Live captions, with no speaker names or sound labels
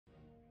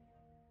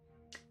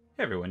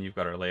Hey everyone, you've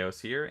got TheArleos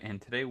here,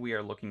 and today we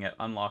are looking at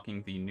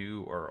unlocking the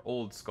new or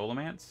old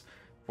scholomance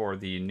for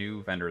the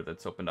new vendor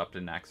that's opened up to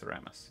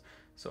Naxxramas.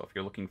 So if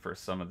you're looking for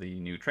some of the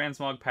new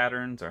transmog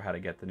patterns or how to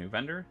get the new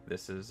vendor,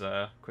 this is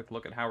a quick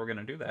look at how we're going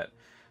to do that.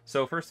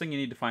 So first thing, you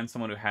need to find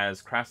someone who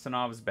has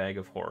Krastenov's Bag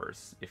of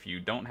Horrors. If you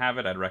don't have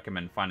it, I'd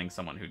recommend finding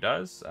someone who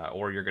does,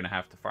 or you're going to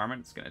have to farm it.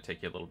 It's going to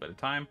take you a little bit of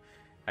time.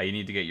 You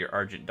need to get your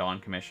Argent Dawn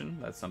commission.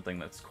 That's something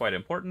that's quite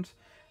important.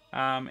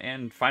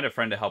 And find a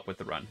friend to help with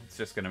the run. It's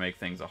just going to make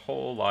things a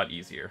whole lot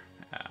easier.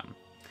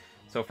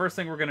 So first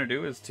thing we're going to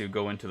do is to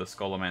go into the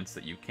scholomance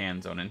that you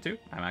can zone into.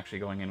 I'm actually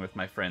going in with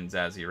my friend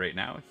Zazzy right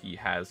now. He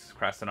has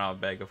Krastenov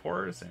Bag of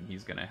Horrors, and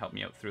he's going to help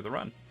me out through the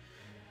run.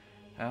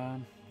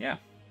 Yeah,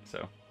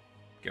 so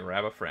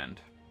grab a friend.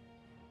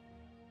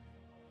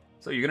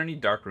 So you're going to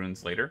need dark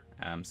runes later.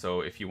 So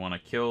if you want to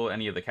kill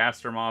any of the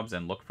caster mobs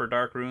and look for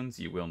dark runes,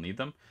 you will need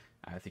them.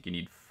 I think you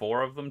need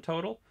 4 of them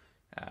total.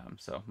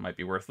 So it might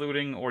be worth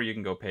looting, or you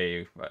can go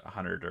pay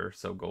 100 or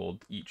so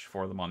gold each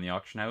for them on the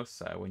auction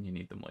house when you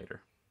need them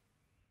later.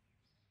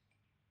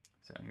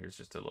 So here's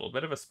just a little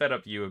bit of a sped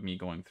up view of me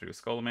going through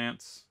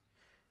scholomance.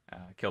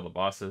 Kill the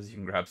bosses. You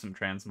can grab some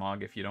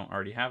transmog if you don't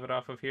already have it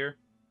off of here.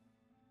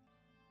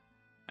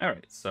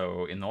 Alright,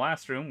 so in the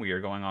last room we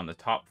are going on the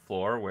top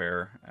floor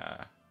where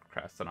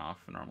Krastenov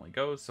normally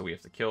goes, so we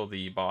have to kill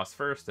the boss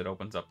first. It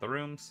opens up the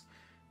rooms.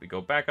 We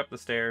go back up the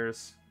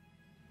stairs,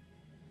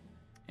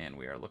 and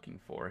we are looking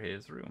for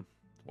his room,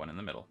 one in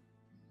the middle.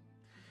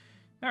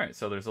 Alright,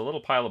 so there's a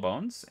little pile of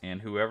bones,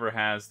 and whoever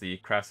has the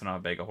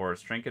Krastenov Bag of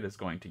Horrors trinket is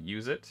going to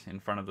use it in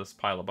front of this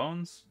pile of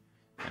bones,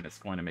 and it's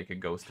going to make a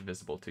ghost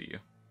visible to you.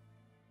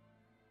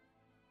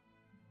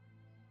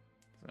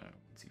 So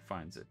once he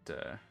finds it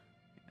in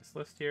his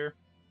list here.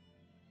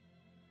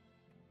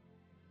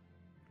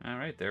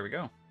 Alright, there we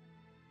go.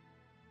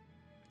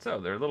 So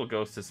their little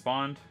ghost has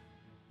spawned.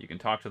 You can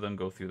talk to them,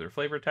 go through their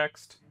flavor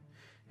text.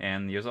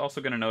 And you're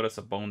also going to notice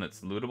a bone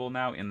that's lootable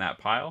now in that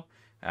pile.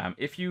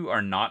 If you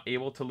are not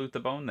able to loot the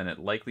bone, then it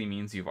likely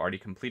means you've already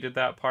completed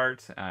that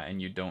part, and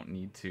you don't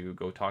need to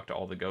go talk to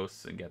all the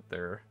ghosts and get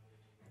their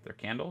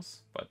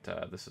candles.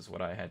 But this is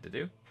what I had to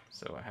do.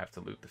 So I have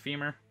to loot the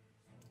femur,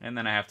 and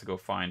then I have to go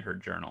find her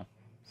journal.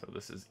 So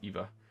this is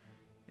Eva,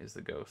 is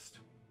the ghost.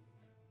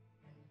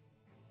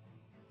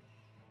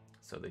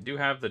 So they do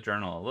have the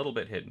journal a little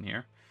bit hidden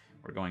here.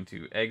 We're going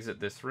to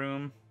exit this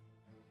room,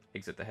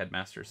 exit the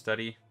headmaster's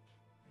study,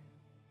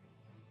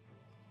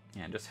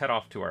 and just head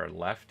off to our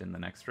left in the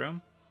next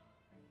room.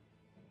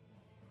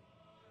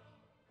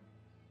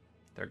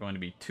 There are going to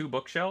be 2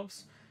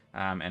 bookshelves,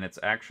 and it's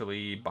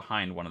actually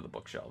behind one of the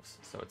bookshelves,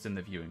 so it's in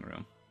the viewing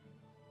room.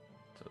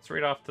 So it's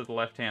right off to the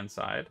left-hand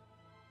side.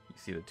 You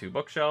see the 2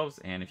 bookshelves,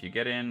 and if you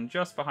get in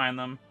just behind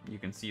them, you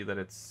can see that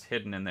it's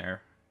hidden in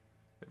there.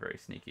 They're very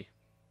sneaky.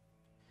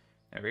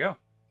 There we go.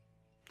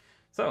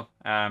 So,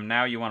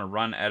 now you want to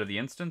run out of the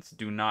instance.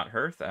 Do not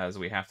hearth, as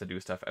we have to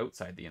do stuff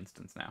outside the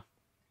instance now.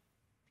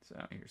 So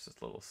here's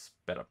just a little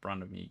sped up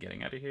run of me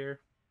getting out of here.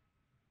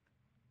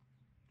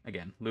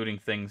 Again, looting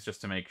things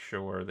just to make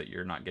sure that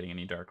you're not getting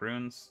any dark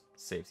runes.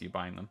 Saves you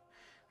buying them.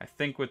 I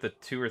think with the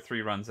 2 or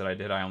 3 runs that I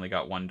did, I only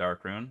got 1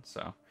 dark rune,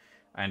 so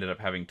I ended up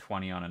having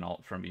 20 on an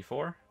alt from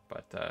before,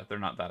 but they're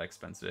not that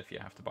expensive if you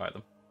have to buy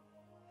them.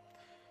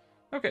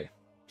 Okay,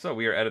 so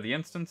we are out of the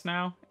instance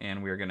now,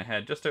 and we are going to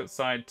head just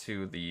outside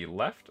to the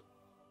left.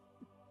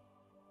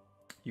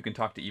 You can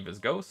talk to Eva's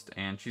ghost,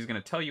 and she's going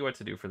to tell you what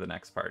to do for the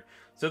next part.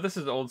 So this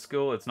is old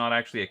school. It's not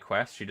actually a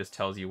quest. She just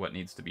tells you what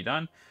needs to be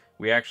done.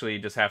 We actually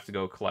just have to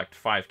go collect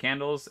 5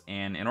 candles,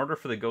 and in order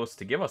for the ghost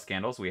to give us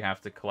candles, we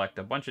have to collect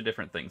a bunch of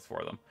different things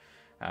for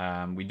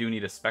them. We do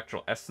need a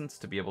spectral essence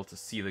to be able to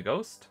see the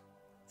ghost,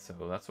 so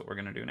that's what we're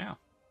going to do now.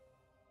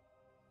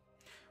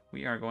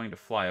 We are going to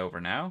fly over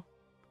now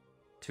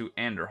to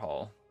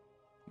Anderhall,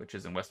 which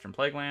is in Western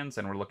Plaguelands,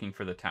 and we're looking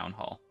for the Town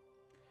Hall.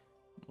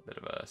 A little bit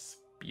of a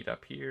speed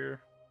up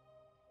here.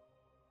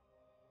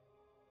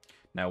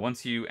 Now,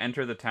 once you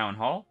enter the town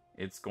hall,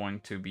 it's going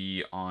to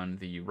be on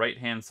the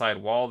right-hand side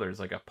wall. There's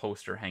like a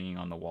poster hanging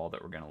on the wall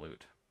that we're going to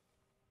loot.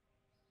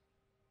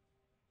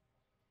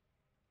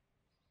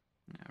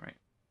 All right,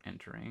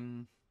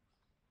 entering.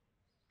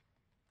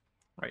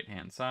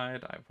 Right-hand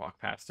side. I've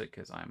walked past it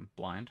because I'm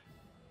blind.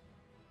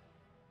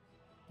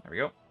 There we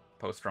go.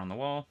 Poster on the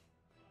wall.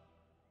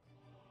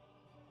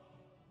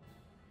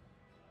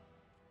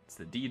 It's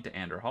the deed to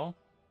Anderhall.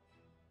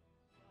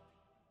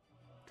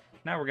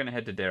 Now we're going to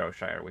head to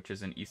Darrowshire, which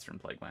is in Eastern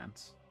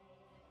Plaguelands.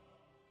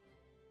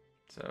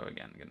 So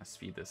again, I'm going to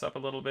speed this up a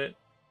little bit.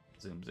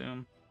 Zoom,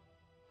 zoom.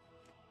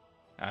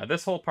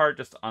 This whole part,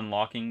 just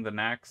unlocking the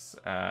Naxx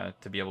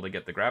to be able to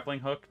get the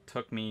grappling hook,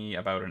 took me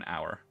about an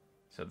hour.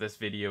 So this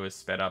video is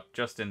sped up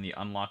just in the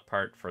unlock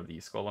part for the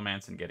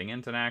scholomance and getting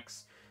into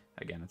Naxx.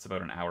 Again, it's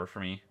about an hour for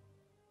me.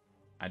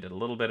 I did a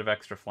little bit of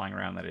extra flying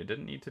around that I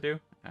didn't need to do,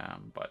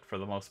 but for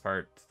the most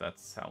part,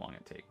 that's how long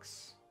it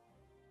takes.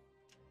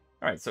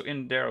 Alright, so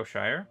in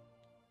Darrowshire,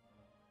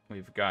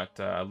 we've got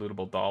a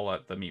lootable doll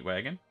at the meat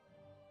wagon.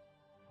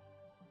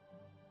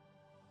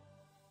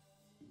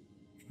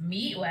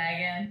 Meat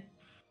wagon.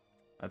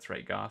 That's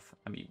right, Goth.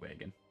 A meat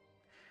wagon.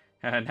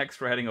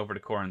 Next, we're heading over to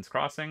Corrin's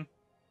Crossing.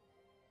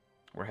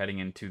 We're heading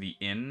into the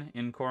inn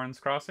in Corrin's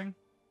Crossing.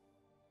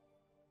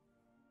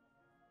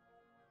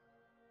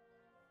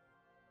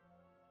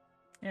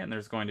 And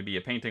there's going to be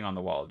a painting on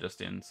the wall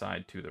just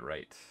inside to the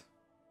right.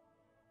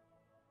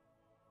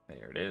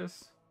 There it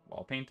is.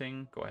 Wall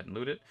painting. Go ahead and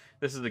loot it.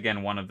 This is,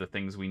 again, one of the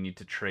things we need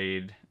to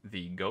trade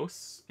the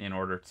ghosts in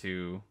order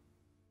to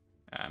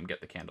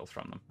get the candles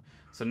from them.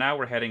 So now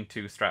we're heading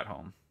to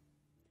Stratholme.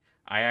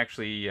 I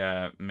actually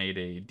made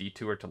a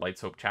detour to Light's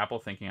Hope Chapel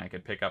thinking I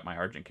could pick up my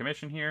Argent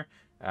Commission here,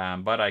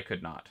 but I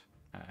could not.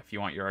 If you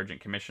want your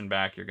Argent Commission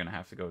back, you're going to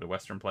have to go to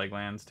Western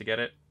Plaguelands to get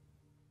it.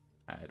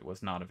 It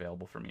was not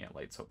available for me at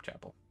Light's Hope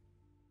Chapel.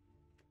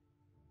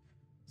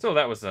 So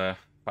that was 5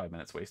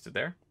 minutes wasted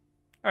there.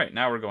 Alright,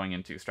 now we're going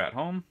into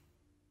Stratholme.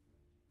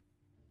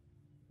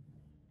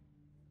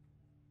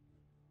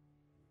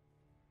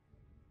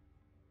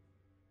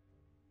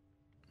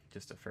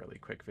 Just a fairly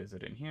quick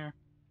visit in here.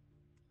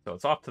 So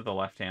it's off to the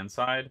left-hand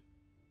side.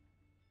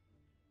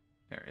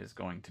 There is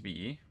going to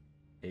be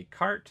a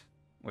cart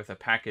with a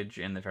package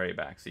in the very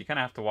back. So you kind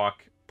of have to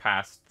walk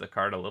past the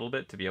cart a little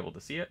bit to be able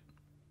to see it.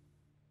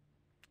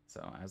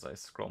 So as I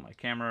scroll my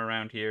camera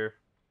around here,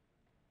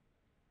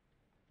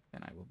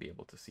 then I will be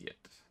able to see it.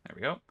 There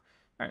we go.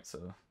 Alright,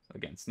 so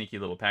again, sneaky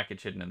little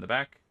package hidden in the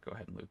back. Go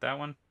ahead and loot that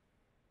one.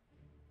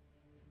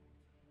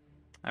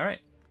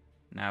 Alright,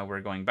 now we're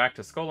going back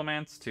to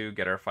Scholomance to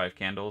get our 5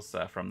 candles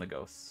from the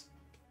ghosts.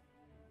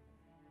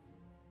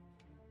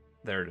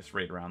 They're just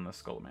right around the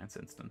Scholomance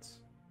instance.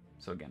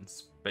 So again,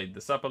 spade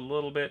this up a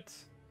little bit,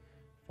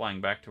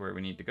 flying back to where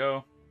we need to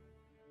go.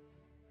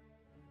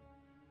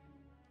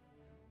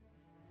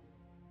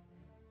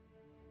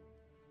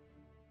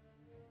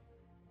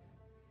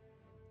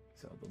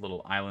 So the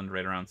little island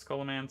right around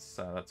Scholomance,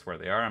 that's where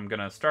they are. I'm going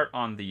to start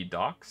on the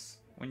docks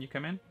when you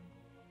come in.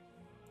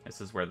 This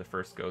is where the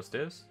first ghost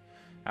is.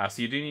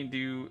 So you do need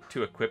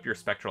to equip your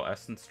Spectral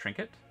Essence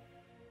trinket.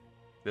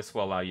 This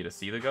will allow you to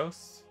see the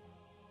ghosts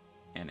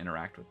and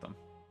interact with them.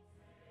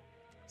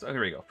 So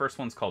here we go. First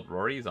one's called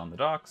Rory. He's on the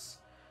docks.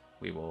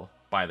 We will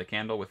buy the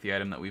candle with the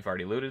item that we've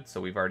already looted,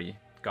 so we've already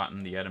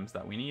gotten the items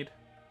that we need.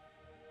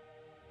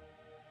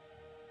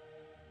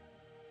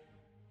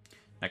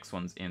 Next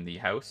one's in the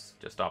house,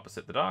 just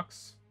opposite the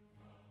docks.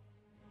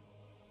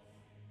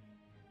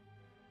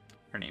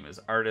 Her name is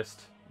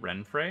Artist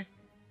Renfrey.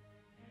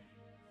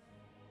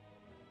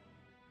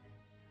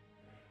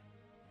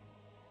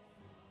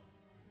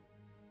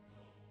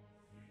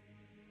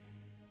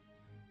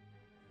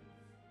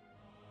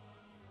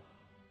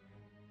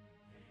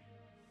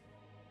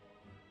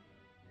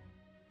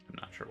 I'm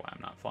not sure why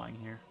I'm not flying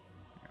here.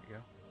 There we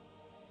go.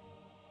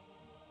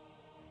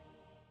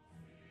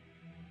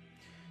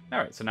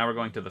 Alright, so now we're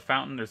going to the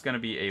fountain. There's going to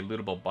be a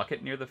lootable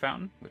bucket near the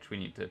fountain, which we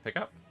need to pick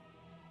up.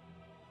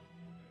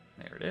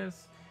 There it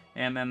is.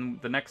 And then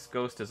the next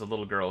ghost is a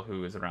little girl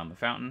who is around the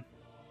fountain.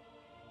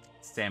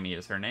 Sammy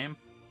is her name.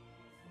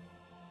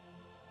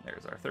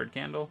 There's our third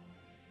candle.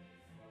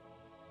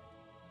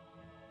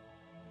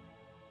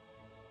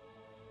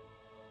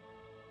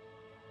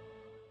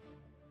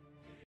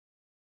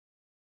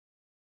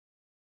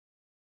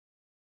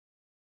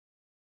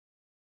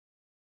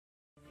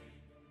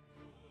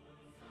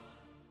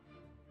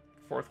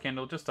 Fourth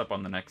candle just up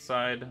on the next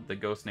side. The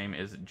ghost name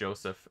is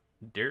Joseph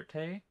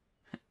Dirte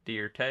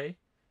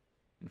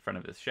in front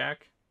of his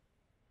shack.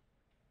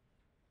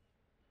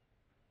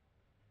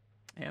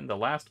 And the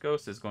last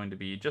ghost is going to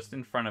be just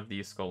in front of the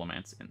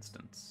Scholomance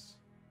instance.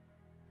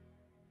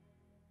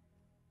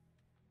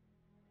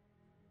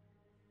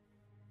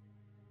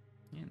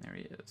 And there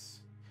he is.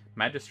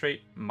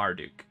 Magistrate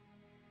Marduk.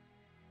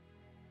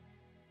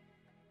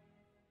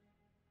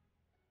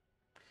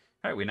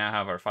 Alright, we now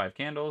have our 5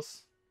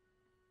 candles.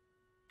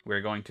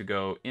 We're going to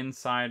go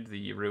inside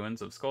the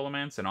ruins of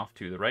Scholomance and off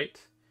to the right.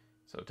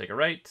 So take a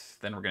right,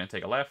 then we're going to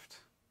take a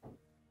left.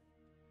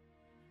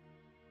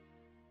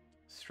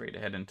 Straight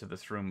ahead into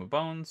this room of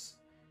bones.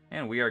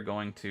 And we are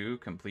going to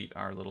complete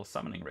our little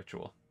summoning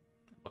ritual.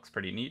 It looks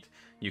pretty neat.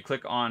 You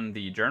click on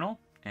the journal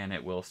and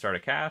it will start a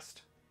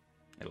cast.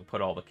 It'll put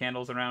all the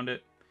candles around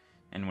it.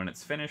 And when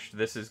it's finished,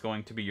 this is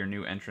going to be your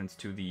new entrance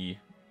to the,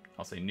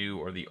 I'll say new,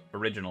 or the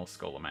original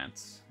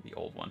Scholomance, the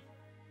old one.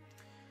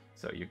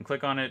 So you can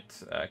click on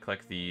it,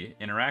 click the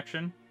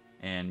interaction,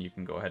 and you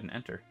can go ahead and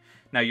enter.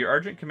 Now your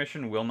Argent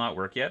Commission will not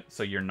work yet,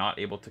 so you're not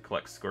able to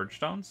collect Scourge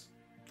Stones.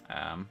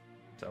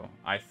 So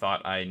I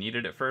thought I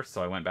needed it first,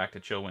 so I went back to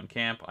Chillwind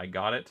Camp, I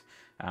got it.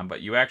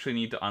 But you actually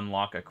need to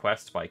unlock a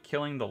quest by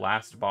killing the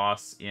last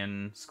boss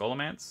in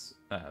Scholomance,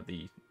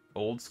 the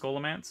old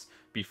Scholomance,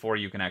 before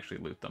you can actually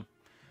loot them.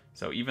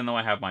 So even though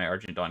I have my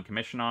Argent Dawn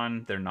Commission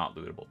on, they're not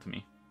lootable to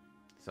me.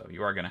 So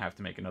you are going to have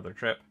to make another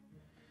trip.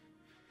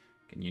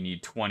 And you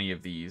need 20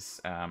 of these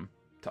to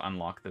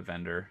unlock the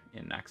vendor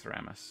in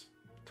Naxxramas.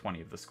 20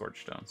 of the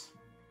Scorch Stones.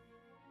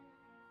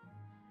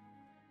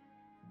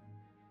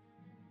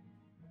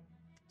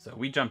 So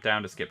we jump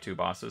down to skip 2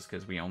 bosses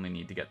because we only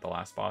need to get the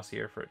last boss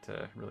here for it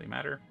to really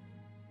matter.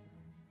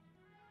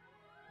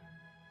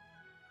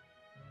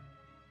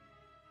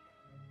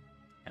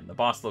 The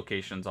boss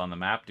locations on the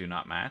map do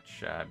not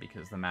match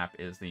because the map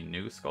is the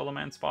new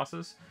scholomance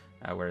bosses,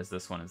 whereas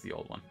this one is the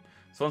old one.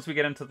 So once we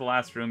get into the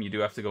last room, you do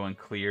have to go and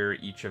clear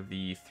each of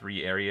the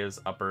 3 areas,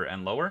 upper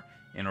and lower,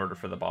 in order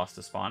for the boss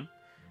to spawn.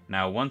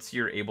 Now, once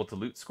you're able to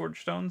loot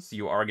Scourge Stones,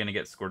 you are going to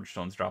get Scourge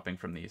Stones dropping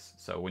from these.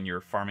 So when you're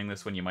farming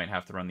this one, you might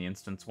have to run the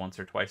instance once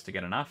or twice to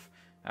get enough.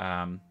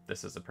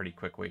 This is a pretty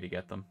quick way to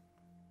get them.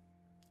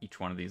 Each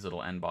one of these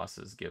little end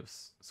bosses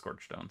gives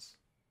Scourge Stones.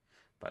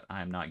 But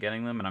I'm not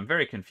getting them, and I'm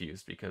very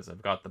confused because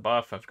I've got the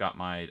buff, I've got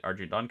my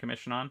Argent Dawn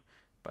commission on,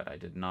 but I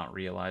did not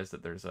realize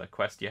that there's a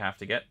quest you have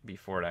to get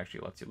before it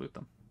actually lets you loot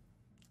them.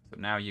 So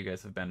now you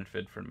guys have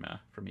benefited from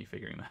me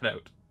figuring that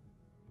out.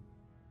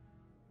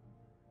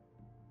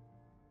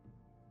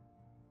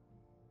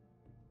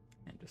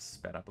 And just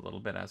sped up a little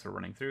bit as we're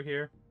running through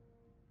here.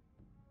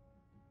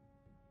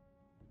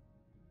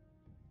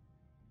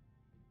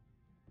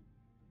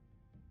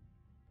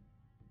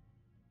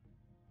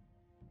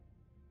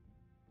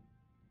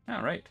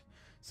 Alright,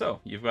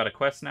 so you've got a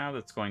quest now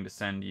that's going to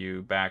send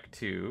you back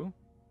to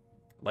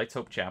Light's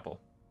Hope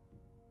Chapel.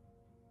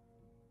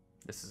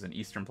 This is in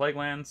Eastern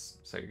Plaguelands,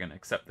 so you're going to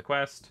accept the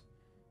quest.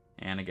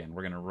 And again,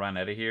 we're going to run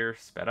out of here,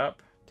 sped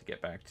up, to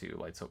get back to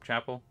Light's Hope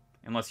Chapel.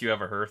 Unless you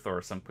have a hearth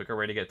or some quicker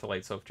way to get to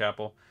Light's Hope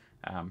Chapel.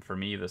 For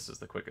me, this is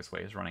the quickest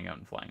way, is running out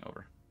and flying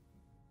over.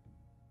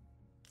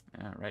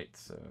 Alright,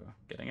 so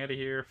getting out of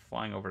here,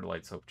 flying over to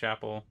Light's Hope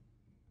Chapel.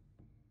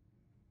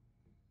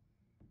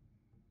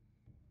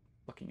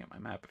 Looking at my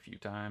map a few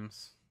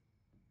times.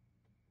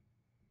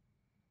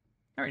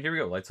 Alright, here we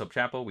go. Light's Hope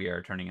Chapel. We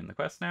are turning in the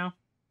quest now.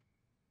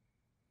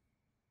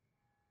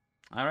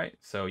 Alright,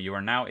 so you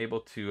are now able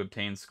to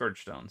obtain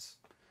Scourge Stones.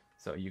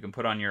 So you can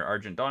put on your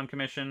Argent Dawn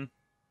commission.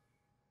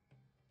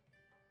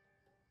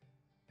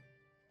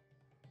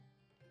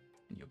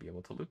 And you'll be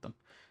able to loot them.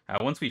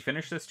 Once we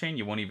finish this chain,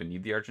 you won't even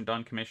need the Argent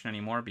Dawn commission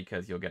anymore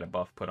because you'll get a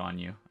buff put on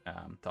you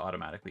to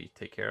automatically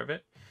take care of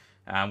it.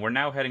 We're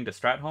now heading to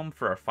Stratholme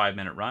for our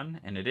 5-minute run,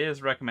 and it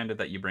is recommended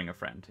that you bring a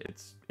friend.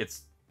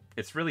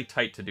 It's really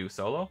tight to do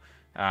solo.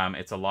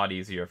 It's a lot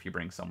easier if you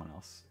bring someone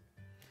else.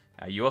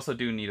 You also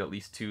do need at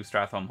least 2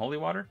 Stratholme Holy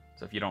Water,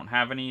 so if you don't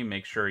have any,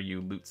 make sure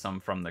you loot some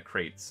from the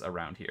crates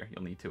around here.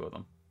 You'll need 2 of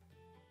them.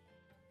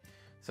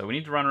 So we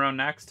need to run around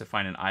Naxx to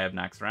find an Eye of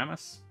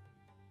Naxxramas.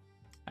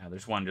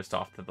 There's one just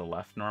off to the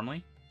left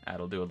normally.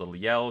 It'll do a little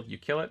yell, you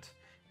kill it,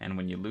 and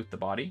when you loot the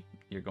body,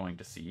 you're going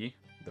to see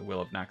the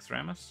Will of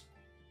Naxxramas.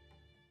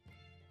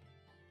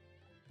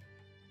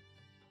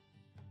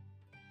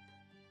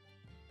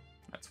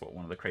 That's what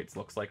one of the crates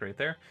looks like right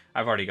there.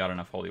 I've already got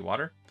enough holy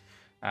water.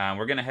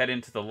 We're going to head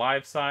into the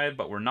live side,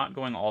 but we're not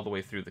going all the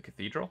way through the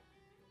cathedral.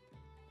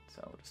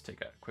 So we'll just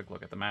take a quick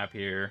look at the map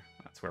here.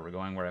 That's where we're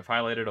going, where I've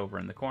highlighted over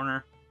in the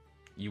corner.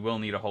 You will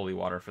need a holy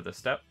water for this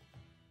step.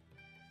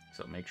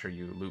 So make sure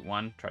you loot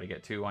 1, try to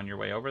get 2 on your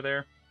way over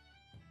there.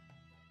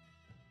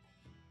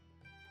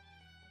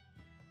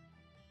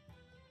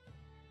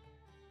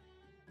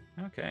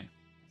 Okay,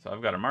 so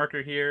I've got a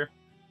marker here.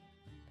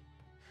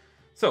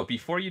 So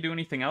before you do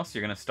anything else,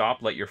 you're going to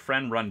stop, let your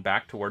friend run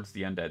back towards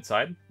the undead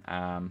side.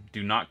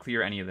 Do not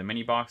clear any of the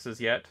mini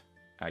boxes yet.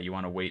 You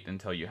want to wait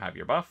until you have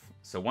your buff.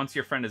 So once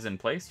your friend is in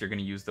place, you're going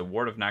to use the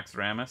Ward of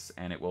Naxxramas,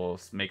 and it will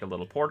make a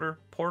little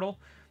portal.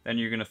 Then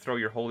you're going to throw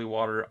your holy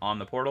water on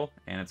the portal,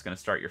 and it's going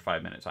to start your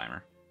 5-minute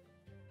timer.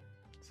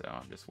 So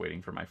I'm just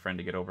waiting for my friend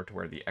to get over to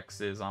where the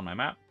X is on my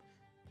map.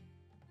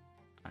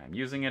 I'm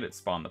using it, it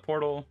spawned the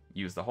portal,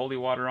 use the holy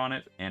water on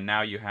it, and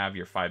now you have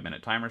your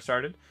 5-minute timer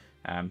started.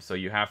 So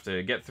you have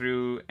to get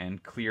through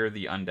and clear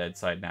the undead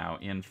side now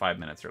in 5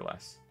 minutes or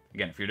less.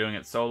 Again, if you're doing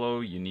it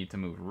solo, you need to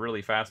move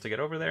really fast to get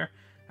over there.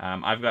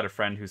 I've got a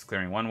friend who's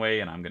clearing one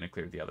way, and I'm going to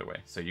clear the other way.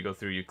 So you go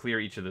through, you clear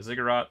each of the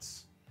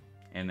ziggurats,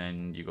 and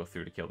then you go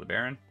through to kill the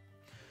Baron.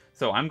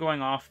 So I'm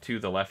going off to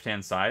the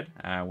left-hand side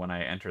when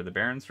I enter the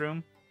Baron's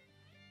room,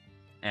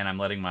 and I'm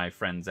letting my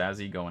friend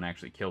Zazie go and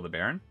actually kill the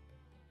Baron.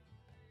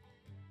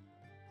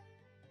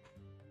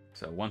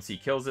 So once he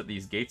kills it,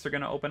 these gates are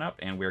going to open up,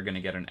 and we're going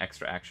to get an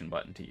extra action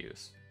button to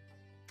use.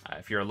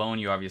 If you're alone,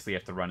 you obviously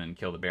have to run and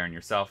kill the Baron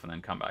yourself and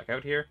then come back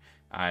out here.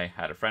 I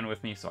had a friend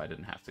with me, so I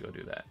didn't have to go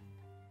do that.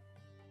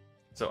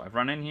 So I've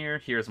run in here.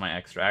 Here's my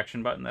extra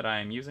action button that I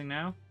am using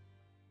now.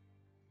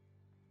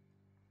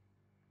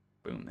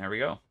 Boom, there we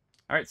go.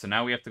 Alright, so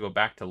now we have to go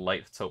back to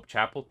Light's Hope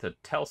Chapel to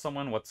tell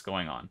someone what's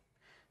going on.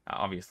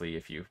 Obviously,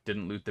 if you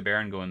didn't loot the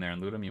Baron, go in there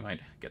and loot him, you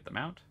might get the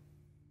mount.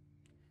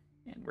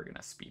 And we're going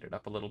to speed it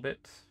up a little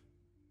bit.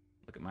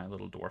 Look at my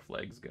little dwarf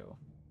legs go.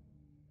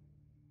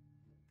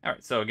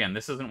 Alright, so again,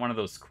 this isn't one of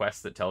those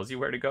quests that tells you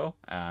where to go.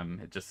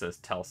 It just says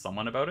tell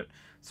someone about it.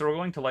 So we're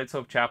going to Light's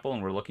Hope Chapel,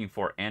 and we're looking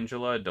for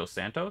Angela Dos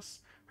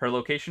Santos. Her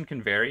location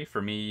can vary.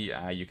 For me,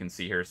 you can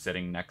see her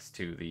sitting next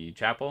to the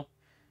chapel.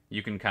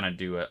 You can kind of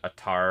do a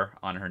tar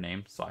on her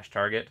name /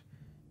 target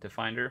to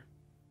find her.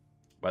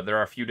 But there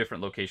are a few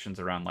different locations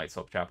around Light's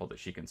Hope Chapel that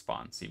she can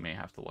spawn, so you may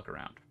have to look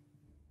around.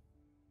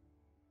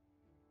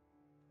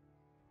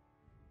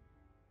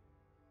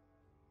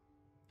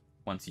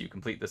 once you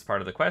complete this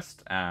part of the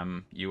quest,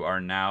 you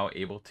are now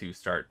able to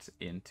start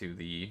into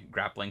the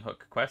grappling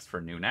hook quest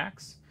for new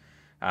Naxx.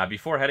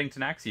 Before heading to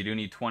Naxx, you do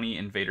need 20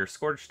 Invader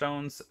Scourge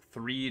Stones,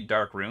 3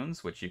 Dark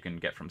Runes, which you can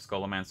get from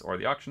Scholomance or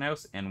the Auction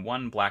House, and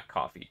 1 Black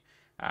Coffee.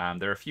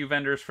 There are a few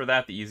vendors for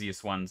that. The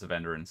easiest one's a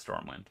vendor in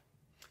Stormwind.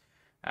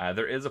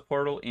 There is a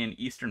portal in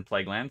Eastern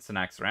Plaguelands to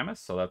Naxxramas,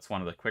 so that's one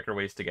of the quicker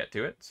ways to get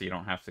to it, so you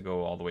don't have to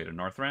go all the way to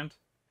Northrend.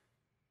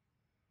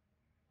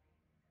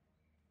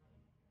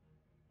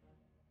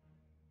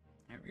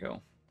 There we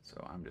go.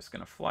 So I'm just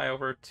going to fly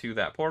over to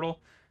that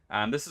portal.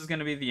 This is going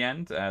to be the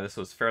end. This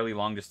was fairly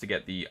long just to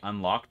get the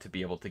unlock to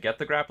be able to get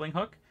the grappling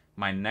hook.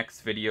 My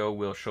next video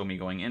will show me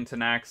going into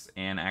Naxx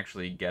and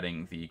actually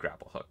getting the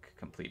grapple hook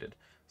completed.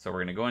 So we're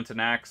going to go into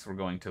Naxx, we're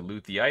going to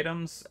loot the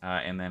items,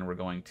 and then we're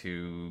going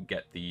to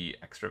get the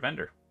extra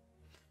vendor.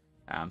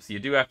 So you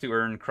do have to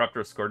earn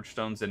Corruptor Scourge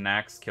Stones in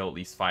Naxx, kill at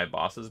least 5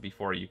 bosses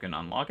before you can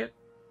unlock it.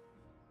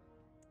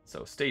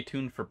 So stay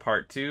tuned for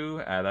part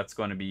 2. That's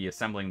going to be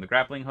assembling the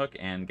grappling hook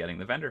and getting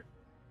the vendor.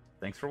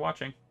 Thanks for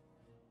watching.